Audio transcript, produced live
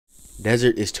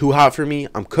Desert is too hot for me.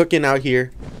 I'm cooking out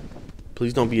here.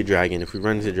 Please don't be a dragon. If we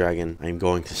run into a dragon, I'm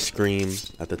going to scream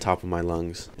at the top of my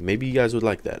lungs. Maybe you guys would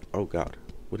like that. Oh god.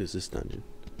 What is this dungeon?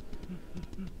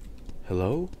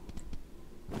 Hello?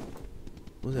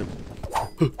 What's that?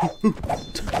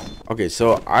 Okay,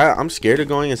 so I'm scared of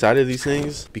going inside of these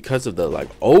things because of the like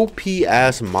OP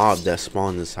ass mob that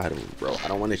spawns inside of me, bro. I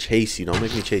don't want to chase you. Don't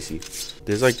make me chase you.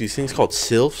 There's like these things called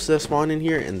sylphs that spawn in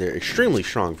here, and they're extremely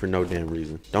strong for no damn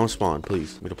reason. Don't spawn,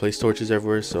 please. I'm gonna place torches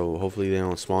everywhere, so hopefully they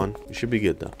don't spawn. We should be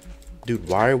good though. Dude,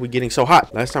 why are we getting so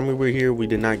hot? Last time we were here, we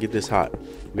did not get this hot.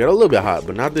 We got a little bit hot,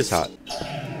 but not this hot.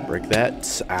 Break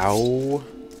that. Ow.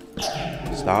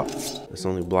 Stop. That's the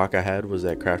only block I had was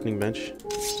that crafting bench.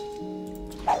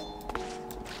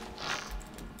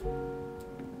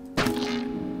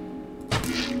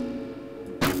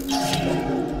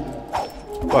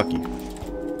 Fuck you.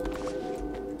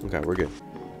 Okay, we're good.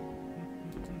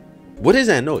 What is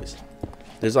that noise?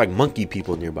 There's like monkey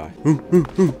people nearby.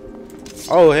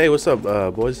 Oh, hey, what's up,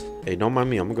 boys? Hey, don't mind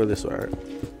me. I'm gonna go this way, alright?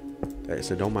 Hey,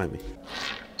 so don't mind me.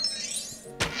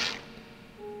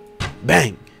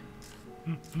 Bang!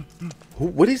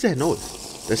 What is that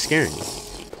noise? That's scaring me.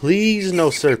 Please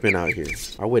no serpent out here.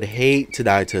 I would hate to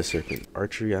die to a serpent.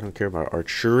 Archery, I don't care about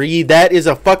archery. That is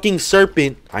a fucking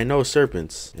serpent. I know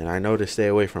serpents, and I know to stay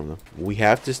away from them. We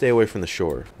have to stay away from the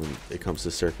shore when it comes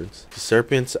to serpents.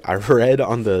 Serpents, I read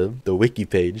on the wiki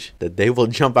page that they will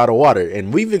jump out of water,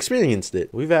 and we've experienced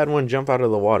it. We've had one jump out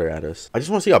of the water at us. I just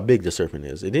want to see how big the serpent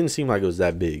is. It didn't seem like it was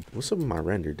that big. What's up with my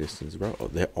render distance, bro?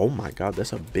 Oh my god,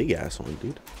 that's a big ass one,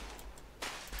 dude.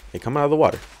 Hey, come out of the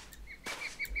water.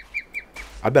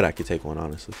 I bet I could take one,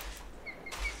 honestly.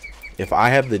 If I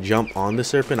have the jump on the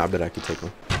serpent, I bet I could take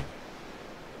one.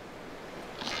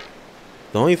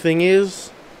 The only thing is,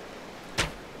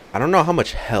 I don't know how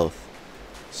much health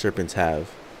serpents have.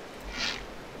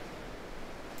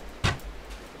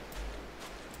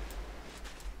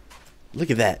 Look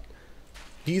at that.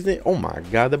 Do you think? Oh my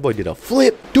god, that boy did a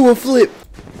flip. Do a flip.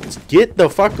 Just get the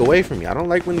fuck away from me. I don't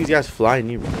like when these guys fly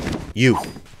near me.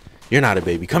 You're not a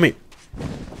baby. Come here.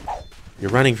 You're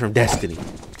running from destiny.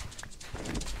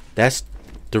 That's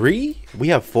 3? We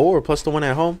have 4 plus the one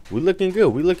at home. We looking good.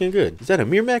 We looking good. Is that a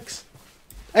Myrmex?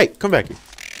 Hey, come back here.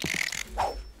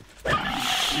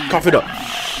 Cough it up.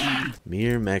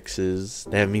 Myrmexes.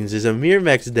 That means there's a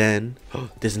Myrmex den.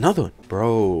 There's another one.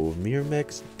 Bro,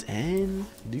 Myrmex den?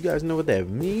 Do you guys know what that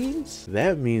means?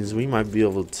 That means we might be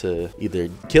able to either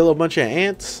kill a bunch of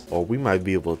ants, or we might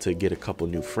be able to get a couple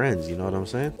new friends, you know what I'm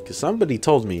saying? Because somebody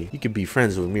told me you could be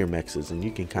friends with Myrmexes and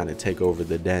you can kind of take over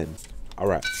the den.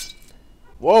 Alright.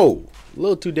 Whoa, a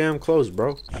little too damn close,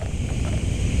 bro.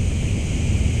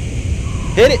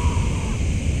 Hit it!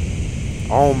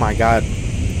 Oh my god.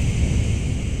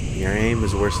 Your aim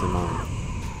is worse than mine.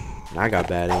 And I got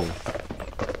bad aim.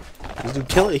 This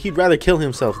dude he'd rather kill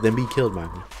himself than be killed by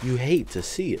me. You hate to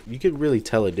see it. You could really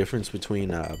tell a difference between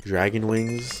dragon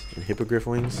wings and hippogriff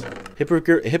wings.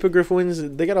 Hippogriff wings,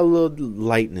 they got a little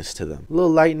lightness to them. A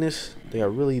little lightness. They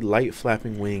got really light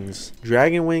flapping wings.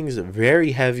 Dragon wings are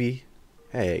very heavy.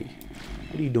 Hey,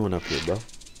 what are you doing up here, bro?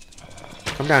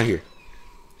 Come down here.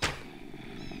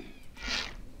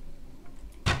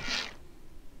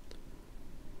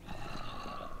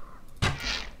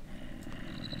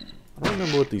 I don't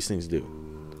remember what these things do.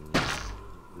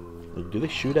 Like, do they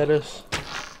shoot at us?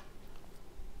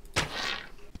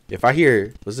 If I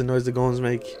hear, what's the noise the golems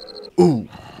make? Ooh,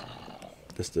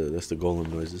 that's the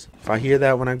golem noises. If I hear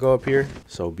that when I go up here,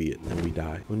 so be it. Then we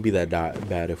die. Wouldn't be that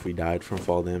bad if we died from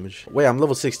fall damage. Wait, I'm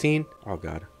level 16. Oh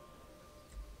god.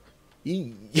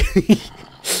 He's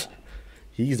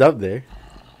up there.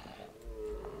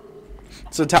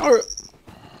 So tower.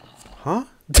 Huh?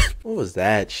 What was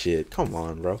that shit? Come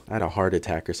on, bro. I had a heart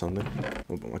attack or something.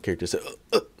 My character said,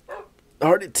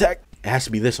 heart attack. It has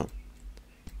to be this one.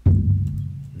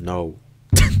 No.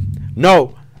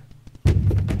 No.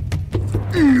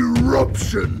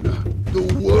 Eruption.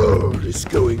 The world is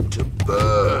going to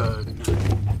burn.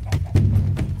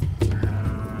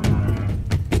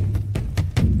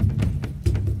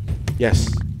 Yes.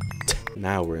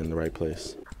 Now we're in the right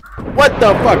place. What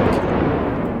the fuck?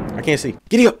 I can't see.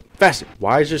 Giddy up. Faster.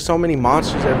 Why is there so many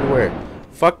monsters everywhere?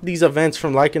 Fuck these events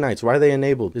from Lycanites. Why are they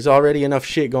enabled? There's already enough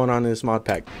shit going on in this mod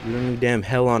pack. We don't need damn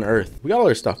hell on earth. We got all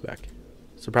our stuff back.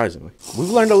 Surprisingly. We've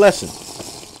learned a lesson.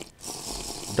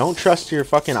 Don't trust your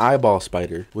fucking eyeball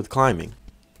spider with climbing.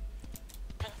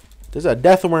 There's a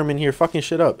death worm in here fucking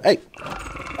shit up. Hey.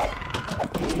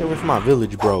 Get away from my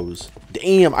village bros.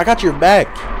 Damn, I got your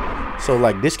back. So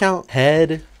like discount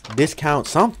head, discount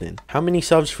something. How many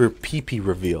subs for PP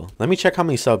reveal? Let me check how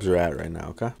many subs we're at right now,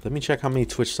 okay? Let me check how many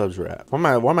Twitch subs we're at.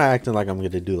 Why am I acting like I'm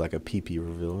gonna do like a PP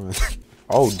reveal?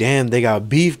 Oh, damn, they got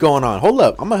beef going on. Hold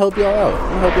up, I'm gonna help y'all out.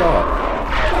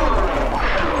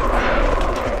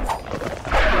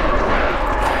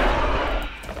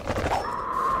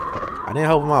 I didn't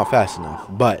help him out fast enough,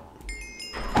 but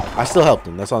I still helped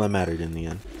him. That's all that mattered in the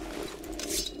end.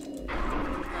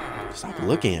 Stop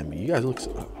looking at me. You guys look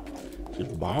so,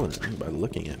 just bothering me by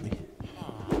looking at me.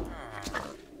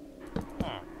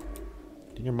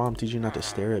 Didn't your mom teach you not to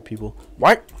stare at people?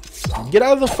 What? Get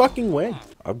out of the fucking way.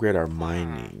 Upgrade our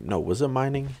mining. No, was it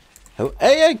mining? Hello?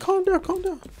 Hey, calm down, calm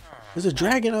down. There's a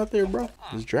dragon out there, bro.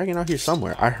 There's a dragon out here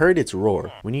somewhere. I heard its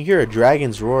roar. When you hear a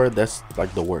dragon's roar, that's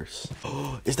like the worst.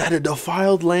 Oh, is that a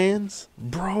Defiled Lands?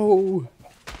 Bro.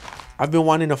 I've been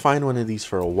wanting to find one of these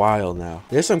for a while now.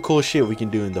 There's some cool shit we can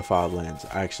do in Defiled Lands.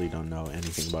 I actually don't know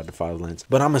anything about Defiled Lands,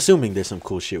 but I'm assuming there's some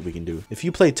cool shit we can do. If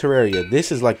you play Terraria,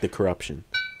 this is like the corruption.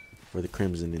 Or the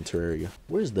Crimson in Terraria.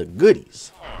 Where's the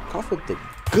goodies? Cough up the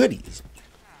goodies.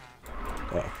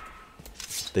 Oh.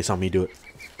 They saw me do it.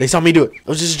 They saw me do it. It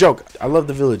was just a joke. I love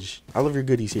the village. I love your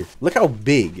goodies here. Look how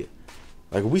big.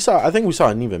 Like I think we saw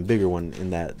an even bigger one in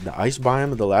the ice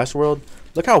biome of the last world.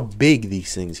 Look how big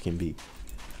these things can be.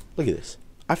 Look at this.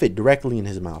 I fit directly in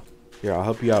his mouth. Here, I'll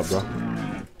help you out, bro.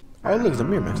 Oh, look, it's a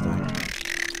mirror mask down here.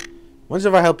 When's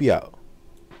if I help you out?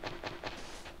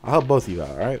 I'll help both of you out,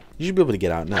 alright? You should be able to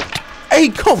get out now. Hey,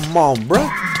 come on, bro.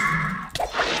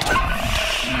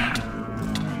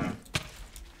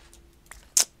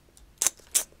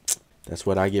 That's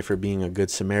what I get for being a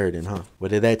good Samaritan, huh?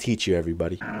 What did that teach you,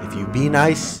 everybody? If you be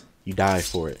nice, you die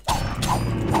for it.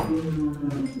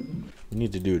 We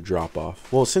need to do a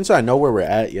drop-off. Well, since I know where we're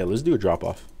at, yeah, let's do a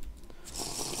drop-off.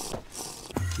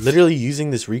 Literally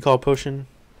using this recall potion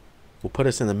will put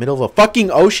us in the middle of a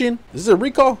fucking ocean. This is a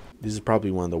recall. This is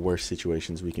probably one of the worst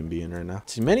situations we can be in right now.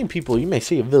 See, many people, you may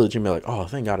see a village and be like, oh,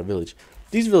 thank God, a village.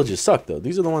 These villages suck, though.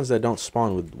 These are the ones that don't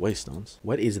spawn with waystones.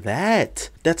 What is that?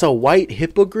 That's a white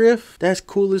hippogriff? That's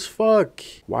cool as fuck.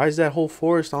 Why is that whole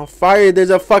forest on fire? There's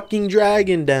a fucking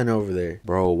dragon den over there.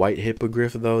 Bro, white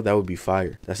hippogriff, though, that would be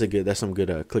fire. That's some good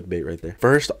clickbait right there.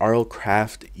 First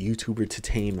Arlcraft YouTuber to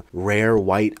tame rare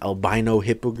white albino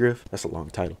hippogriff. That's a long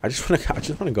title. I just want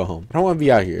to go home. I don't want to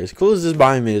be out here. As cool as this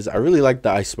biome is, I really like the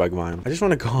ice spike biome. I just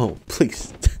want to go home,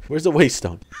 please. Where's the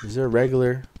waystone? Is there a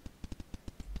regular...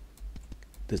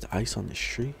 There's ice on this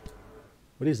tree.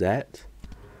 What is that?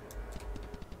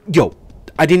 Yo,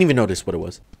 I didn't even notice what it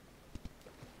was.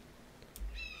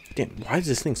 Damn, why is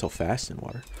this thing so fast in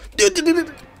water?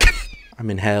 I'm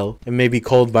in hell. It may be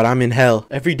cold, but I'm in hell.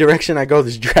 Every direction I go,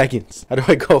 there's dragons. How do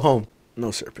I go home?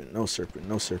 No serpent, no serpent,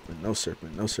 no serpent, no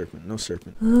serpent, no serpent, no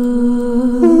serpent.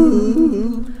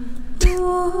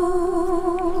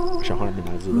 Should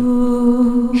harmonize with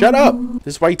them. Shut up!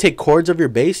 This is why you take chords of your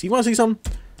base? You want to see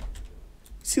something?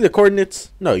 See the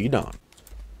coordinates? No, you don't.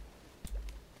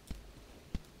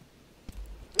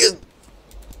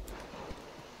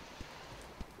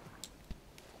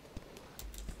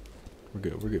 We're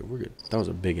good, we're good, we're good. That was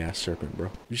a big ass serpent, bro.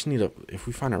 We just need if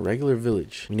we find a regular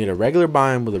village, we need a regular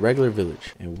biome with a regular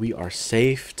village, and we are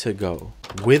safe to go.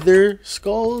 Wither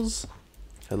skulls?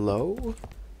 Hello?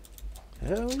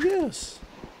 Hell yes.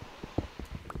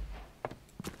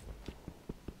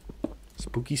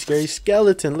 Spooky, scary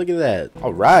skeleton. Look at that.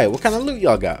 All right. What kind of loot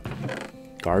y'all got?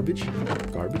 Garbage.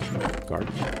 Garbage.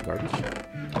 Garbage. Garbage.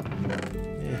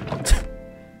 Yeah.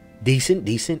 Decent.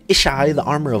 Decent. Ishai, the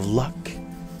armor of luck.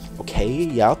 Okay.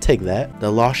 Yeah, I'll take that.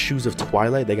 The lost shoes of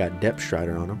Twilight. They got Depth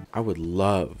Strider on them. I would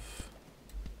love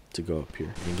to go up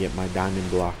here and get my diamond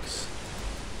blocks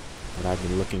that I've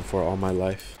been looking for all my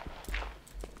life.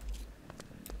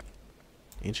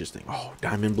 Interesting. Oh,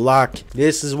 diamond block.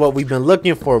 This is what we've been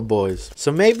looking for, boys.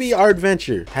 So maybe our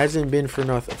adventure hasn't been for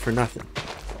nothing.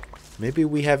 Maybe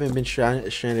we haven't been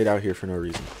stranded out here for no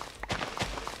reason.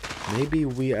 Maybe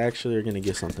we actually are going to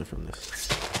get something from this.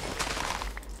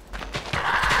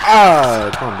 Ah,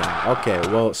 calm down. Okay,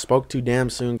 well, spoke too damn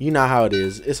soon. You know how it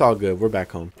is. It's all good. We're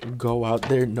back home. Go out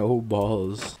there, no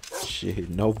balls. Shit,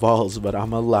 no balls, but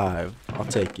I'm alive. I'll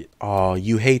take it. Oh,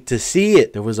 you hate to see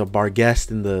it. There was a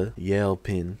Barghest in the Yale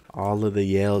pin. All of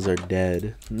the Yales are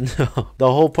dead. No.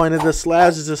 The whole point of the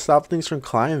slabs is to stop things from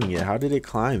climbing it. How did it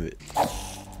climb it?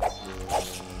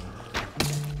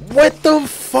 What the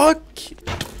fuck?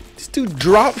 This dude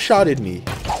drop shotted me.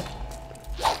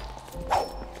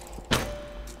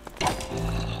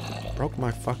 Broke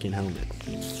my fucking helmet.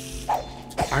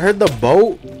 I heard the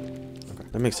boat. Okay.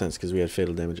 That makes sense because we had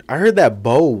fatal damage. I heard that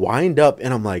bow wind up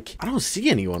and I'm like, I don't see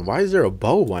anyone. Why is there a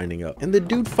bow winding up? And the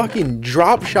dude fucking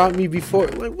drop shot me before.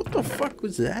 Like, what the fuck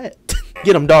was that?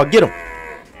 Get him, dog. Get him.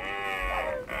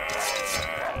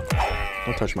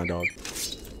 Don't touch my dog.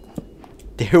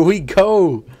 There we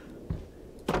go.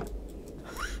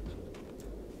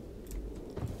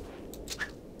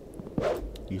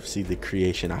 You see the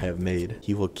creation I have made.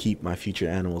 He will keep my future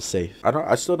animals safe.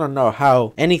 I still don't know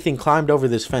how anything climbed over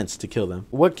this fence to kill them.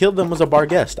 What killed them was a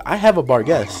Barghest. I have a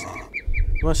Barghest.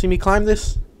 You want to see me climb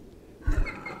this?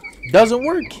 Doesn't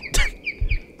work.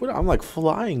 I'm like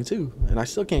flying too, and I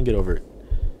still can't get over it.